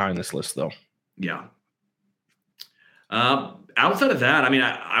ranked pretty high on this list, though. Yeah. Outside of that,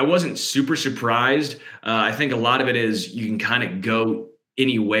 I wasn't super surprised. I think a lot of it is you can kind of go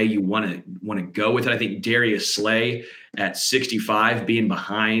any way you want to go with it. I think Darius Slay at 65 being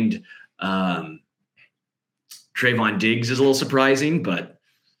behind Trayvon Diggs is a little surprising, but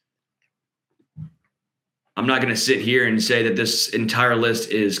I'm not going to sit here and say that this entire list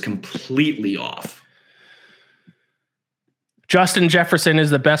is completely off. Justin Jefferson is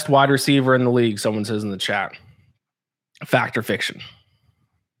the best wide receiver in the league, someone says in the chat. Fact or fiction?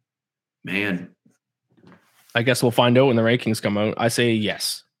 Man. I guess we'll find out when the rankings come out. I say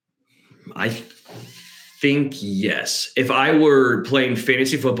yes. think yes. If I were playing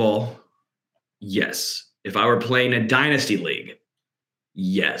fantasy football, yes. If I were playing a dynasty league,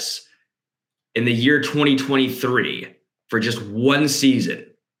 yes. In the year 2023, for just one season,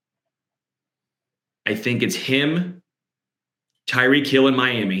 I think it's him, Tyreek Hill in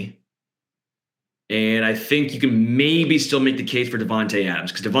Miami, and I think you can maybe still make the case for Davante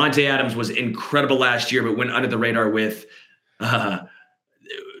Adams, because Davante Adams was incredible last year, but went under the radar with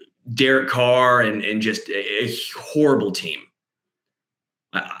Derek Carr and just a horrible team.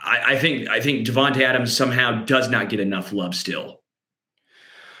 I think Davante Adams somehow does not get enough love still.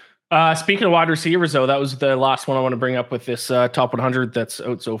 Speaking of wide receivers, though, that was the last one I want to bring up with this top 100 that's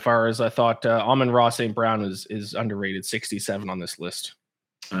out so far. As I thought, Amon-Ra St. Brown is underrated, 67 on this list.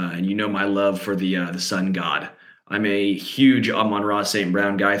 And you know my love for the Sun God. I'm a huge Amon-Ra St.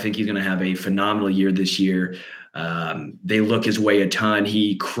 Brown guy. I think he's going to have a phenomenal year this year. They look his way a ton.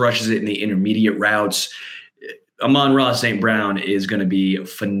 He crushes it in the intermediate routes. Amon-Ra St. Brown is going to be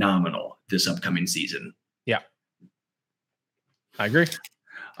phenomenal this upcoming season. Yeah, I agree.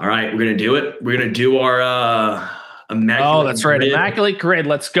 All right, we're going to do it. We're going to do our Immaculate that's right. Grid. Immaculate Grid.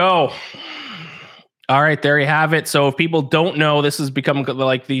 Let's go. All right, there you have it. So if people don't know, this has become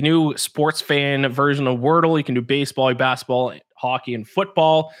like the new sports fan version of Wordle. You can do baseball, basketball, hockey, and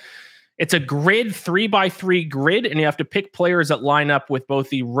football. It's a grid, 3x3 grid, and you have to pick players that line up with both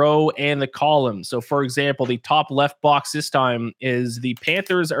the row and the column. So, for example, the top left box this time is the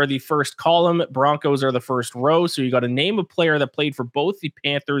Panthers are the first column, Broncos are the first row. So you got to name a player that played for both the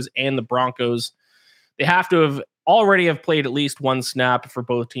Panthers and the Broncos. They have to have already have played at least one snap for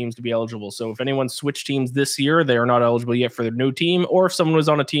both teams to be eligible. So if anyone switched teams this year, they are not eligible yet for their new team, or if someone was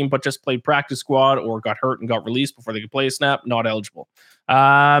on a team but just played practice squad or got hurt and got released before they could play a snap, not eligible.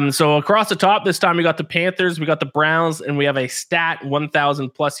 So across the top this time, we got the Panthers, we got the Browns, and we have a stat 1,000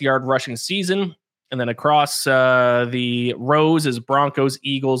 plus yard rushing season. And then across the rows is Broncos,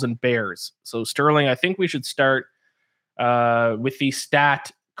 Eagles, and Bears. So Sterling, I think we should start with the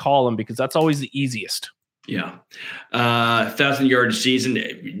stat column because that's always the easiest. Yeah. 1,000-yard season.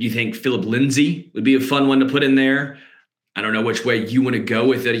 You think Philip Lindsay would be a fun one to put in there? I don't know which way you want to go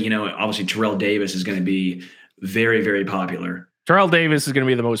with it. You know, obviously Terrell Davis is going to be very, very popular. Terrell Davis is going to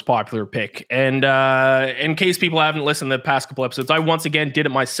be the most popular pick. And in case people haven't listened to the past couple episodes, I once again did it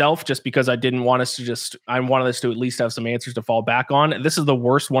myself just because I didn't want us to I wanted us to at least have some answers to fall back on. This is the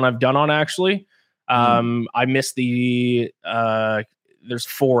worst one I've done on, actually. I missed the there's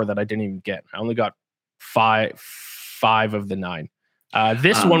 4 that I didn't even get. I only got five of the 9.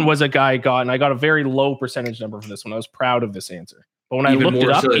 This one was a guy got, and I got a very low percentage number for this one. I was proud of this answer. But when I looked it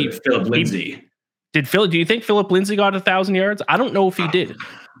up, Philip Lindsay. Do you think Philip Lindsay got 1,000 yards? I don't know if he did.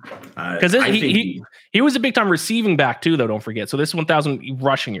 Because he was a big time receiving back too, though, don't forget. So this is 1,000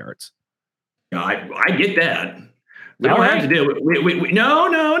 rushing yards. I get that. We don't have to do it.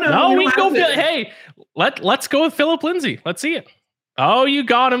 No. We go. Hey, let's go with Philip Lindsay. Let's see it. Oh, you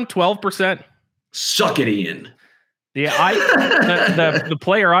got him 12%. Suck it, Ian. Yeah, the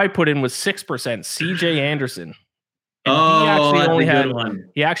player I put in was 6%. CJ Anderson. And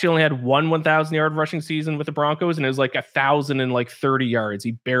he actually only had one 1,000 yard rushing season with the Broncos, and it was like 1,030 yards.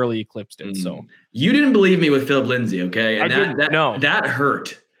 He barely eclipsed it. So you didn't believe me with Philip Lindsay, okay? And that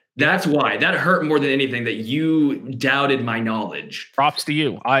hurt. That's why that hurt more than anything, that you doubted my knowledge. Props to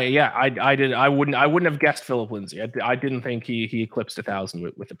you. I did. I wouldn't have guessed Philip Lindsay. I didn't think he eclipsed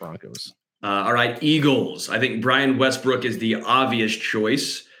 1,000 with the Broncos. All right, Eagles. I think Brian Westbrook is the obvious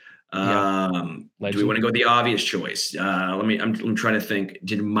choice. Do we want to go with the obvious choice? I'm trying to think.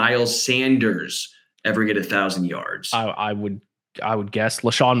 Did Miles Sanders ever get 1,000 yards? I would guess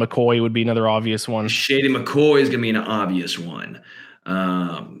LaShawn McCoy would be another obvious one. Shady McCoy is going to be an obvious one.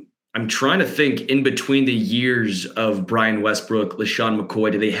 I'm trying to think in between the years of Brian Westbrook, LaShawn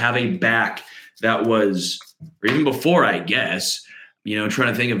McCoy, do they have a back that was, or even before, I guess, trying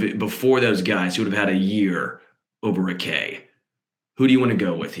to think of it before those guys who would have had a year over a K. Who do you want to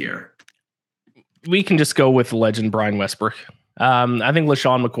go with here? We can just go with the legend Brian Westbrook. I think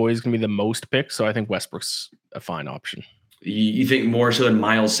LaShawn McCoy is going to be the most picked, so I think Westbrook's a fine option. You think more so than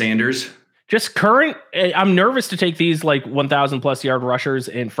Miles Sanders? Just current. I'm nervous to take these like 1,000 plus yard rushers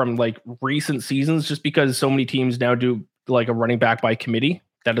and from like recent seasons, just because so many teams now do like a running back by committee.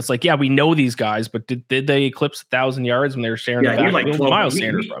 That it's like, yeah, we know these guys, but did they eclipse 1,000 yards when they were sharing the backfield? Miles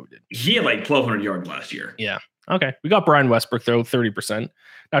Sanders probably did. He had like 1,200 yards last year. Yeah. Okay. We got Brian Westbrook though, 30%.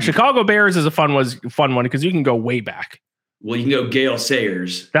 Now Chicago Bears is a fun one because you can go way back. Well, you can go Gale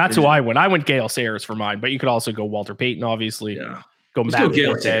Sayers. That's who I went. I went Gale Sayers for mine, but you could also go Walter Payton, obviously. Yeah. Let's go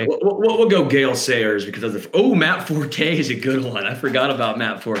Gale Sayers. We'll go Gale Sayers because of Matt Forte is a good one. I forgot about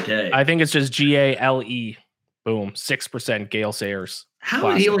Matt Forte. I think it's just GALE. Boom, 6% Gale Sayers.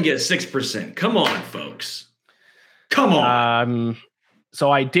 How did he only get 6%? Come on, folks. Come on.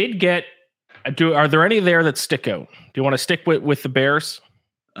 So I did get. Are there any there that stick out? Do you want to stick with the Bears?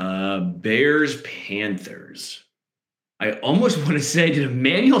 Bears, Panthers. I almost want to say, did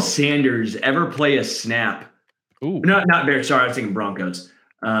Emmanuel Sanders ever play a snap? Ooh. Not Bears. Sorry, I was thinking Broncos.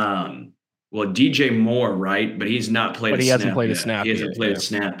 Well, DJ Moore, right? But he's not played. But he hasn't played a snap. He hasn't played a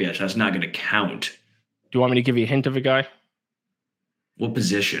snap yet. So that's not going to count. Do you want me to give you a hint of a guy? What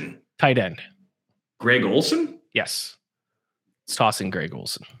position? Tight end. Greg Olsen? Yes. It's tossing Greg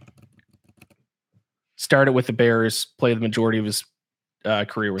Olsen. Started with the Bears. Played the majority of his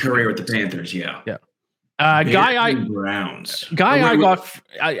career with the Panthers. Yeah. Browns.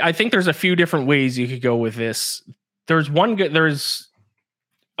 I think there's a few different ways you could go with this. There's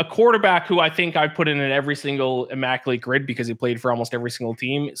a quarterback who I think I put in every single Immaculate Grid because he played for almost every single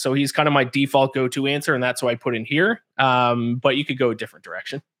team. So he's kind of my default go-to answer, and that's who I put in here. But you could go a different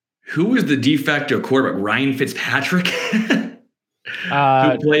direction. Who was the de facto quarterback? Ryan Fitzpatrick? He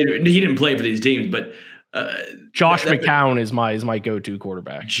didn't play for these teams, but Josh McCown is my go-to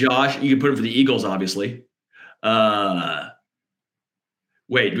quarterback. Josh, you can put him for the Eagles, obviously. Wait,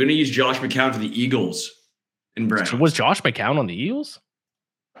 we're going to use Josh McCown for the Eagles and Browns. So was Josh McCown on the Eagles?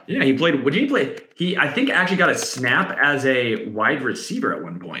 Yeah, he played. What did he play? He, I think, actually got a snap as a wide receiver at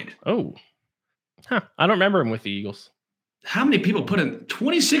one point. Oh, I don't remember him with the Eagles. How many people put in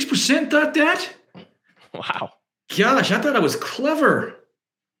 26% thought that? Wow. Gosh, I thought I was clever.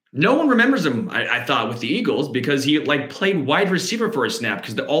 No one remembers him, I thought, with the Eagles because he played wide receiver for a snap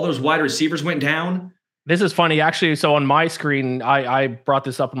because all those wide receivers went down. This is funny, actually. So on my screen, I brought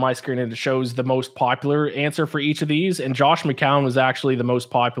this up on my screen and it shows the most popular answer for each of these. And Josh McCown was actually the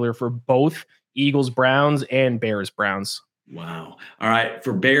most popular for both Eagles Browns and Bears Browns. Wow. All right.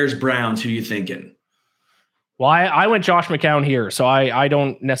 For Bears Browns, who are you thinking? Well, I went Josh McCown here, so I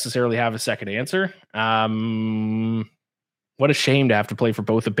don't necessarily have a second answer. What a shame to have to play for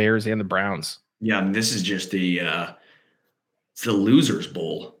both the Bears and the Browns. Yeah, I mean, this is just it's the Losers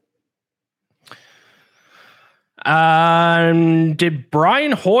Bowl. Did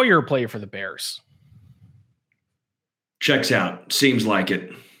Brian Hoyer play for the Bears? Checks out. Seems like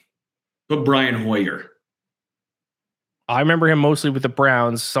it. But Brian Hoyer. I remember him mostly with the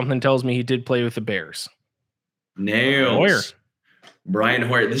Browns. Something tells me he did play with the Bears. Nails. Hoyer. Brian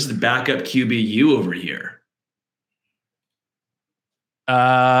Hoyer. This is the backup QBU over here.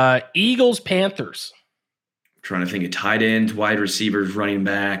 Eagles, Panthers. Trying to think of tight ends, wide receivers, running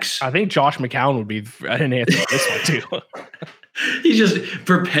backs. I think Josh McCown would be an answer to this one too. He's just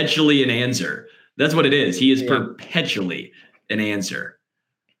perpetually an answer. That's what it is. He is perpetually an answer.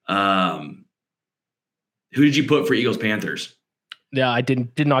 Who did you put for Eagles, Panthers? Yeah, I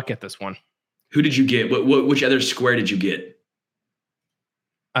did not get this one. Who did you get? Which other square did you get?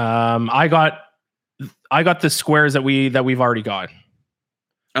 I got the squares that we've already got.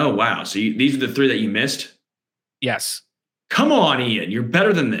 Oh wow! So these are the three that you missed. Yes. Come on, Ian. You're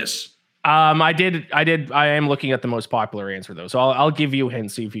better than this. I am looking at the most popular answer though. So I'll give you a hint,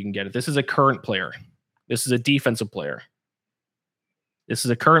 see if you can get it. This is a current player. This is a defensive player. This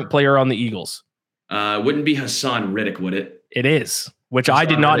is a current player on the Eagles. Wouldn't be Hassan Riddick, would it? It is, which Hassan I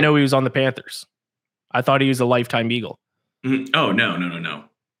did not know he was on the Panthers. I thought he was a lifetime Eagle. Mm-hmm. Oh, no.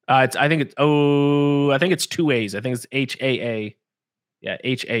 I think it's two A's. I think it's HAA. Yeah,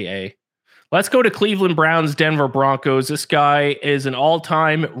 HAA. Let's go to Cleveland Browns, Denver Broncos. This guy is an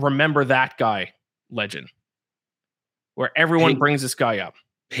all-time remember that guy legend, where everyone brings this guy up.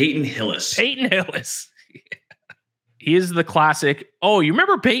 Peyton Hillis. He is the classic. Oh, you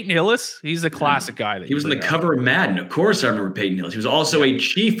remember Peyton Hillis? He's the classic guy. He was in the cover of Madden. Of course, I remember Peyton Hillis. He was also a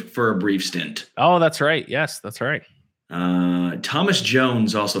Chief for a brief stint. Oh, that's right. Yes, that's right. Thomas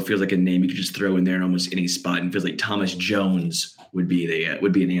Jones also feels like a name you could just throw in there in almost any spot, and feels like Thomas Jones would be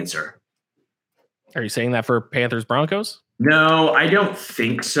an answer. Are you saying that for Panthers Broncos? No, I don't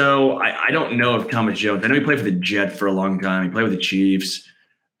think so. I don't know if Thomas Jones. I know he played for the Jets for a long time. He played with the Chiefs.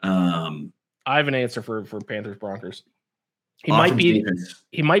 I have an answer for Panthers Broncos. He might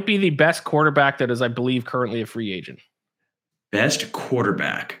be the best quarterback that is, I believe, currently a free agent. Best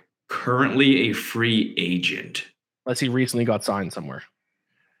quarterback currently a free agent. Unless he recently got signed somewhere.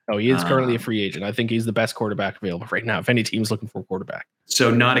 Oh, he is currently a free agent. I think he's the best quarterback available right now. If any team's looking for a quarterback, so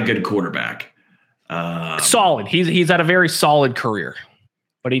not a good quarterback. Solid. He's had a very solid career,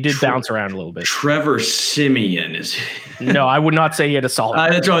 but he did bounce around a little bit. Trevor Siemian is. No, I would not say he had a solid.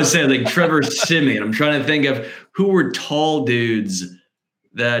 That's what I was saying. Like Trevor Siemian. I'm trying to think of who were tall dudes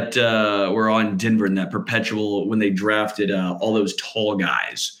that were on Denver in that perpetual when they drafted all those tall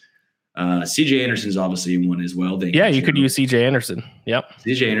guys. CJ Anderson's obviously one as well. You could use CJ Anderson. Yep.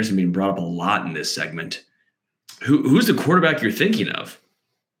 CJ Anderson being brought up a lot in this segment. Who's the quarterback you're thinking of?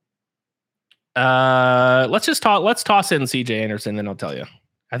 Let's toss in CJ Anderson, and I'll tell you.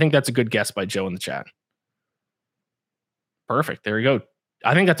 I think that's a good guess by Joe in the chat. Perfect. There we go.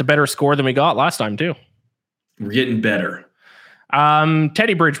 I think that's a better score than we got last time too. We're getting better.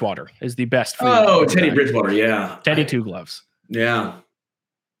 Teddy Bridgewater is the best. Teddy Bridgewater. Yeah. Teddy Two Gloves. Yeah.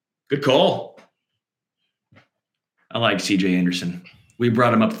 Good call. I like CJ Anderson. We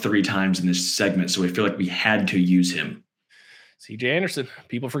brought him up 3 times in this segment, so we feel like we had to use him. CJ Anderson.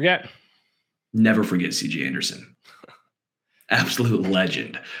 People forget. Never forget CJ Anderson. Absolute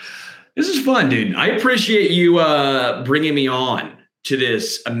legend. This is fun, dude. I appreciate you bringing me on to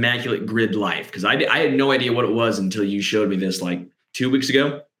this immaculate grid life, because I had no idea what it was until you showed me this like 2 weeks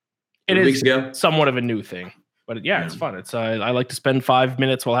ago. It is somewhat of a new thing, but yeah, it's fun. It's I like to spend 5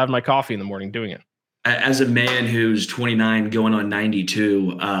 minutes while having my coffee in the morning doing it. As a man who's 29 going on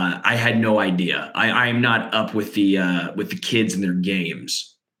 92, I had no idea. I am not up with the kids and their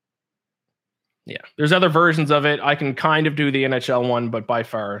games. Yeah, there's other versions of it. I can kind of do the NHL one, but by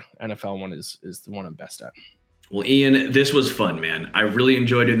far NFL one is the one I'm best at. Well, Ian, this was fun, man. I really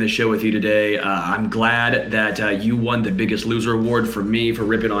enjoyed doing this show with you today. I'm glad that you won the Biggest Loser award for me for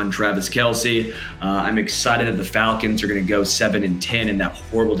ripping on Travis Kelce. I'm excited that the Falcons are going to go 7-10 in that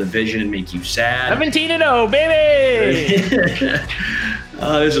horrible division and make you sad. 17-0, baby!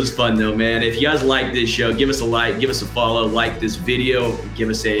 This was fun, though, man. If you guys like this show, give us a like, give us a follow, like this video, give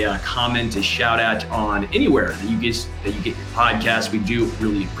us a comment, a shout out on anywhere that you get your podcast. We do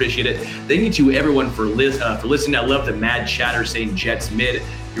really appreciate it. Thank you to everyone for listening. I love the mad chatter saying Jets mid.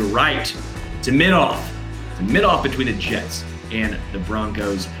 You're right. It's a mid off. It's a mid off between the Jets and the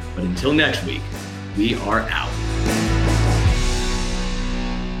Broncos. But until next week, we are out.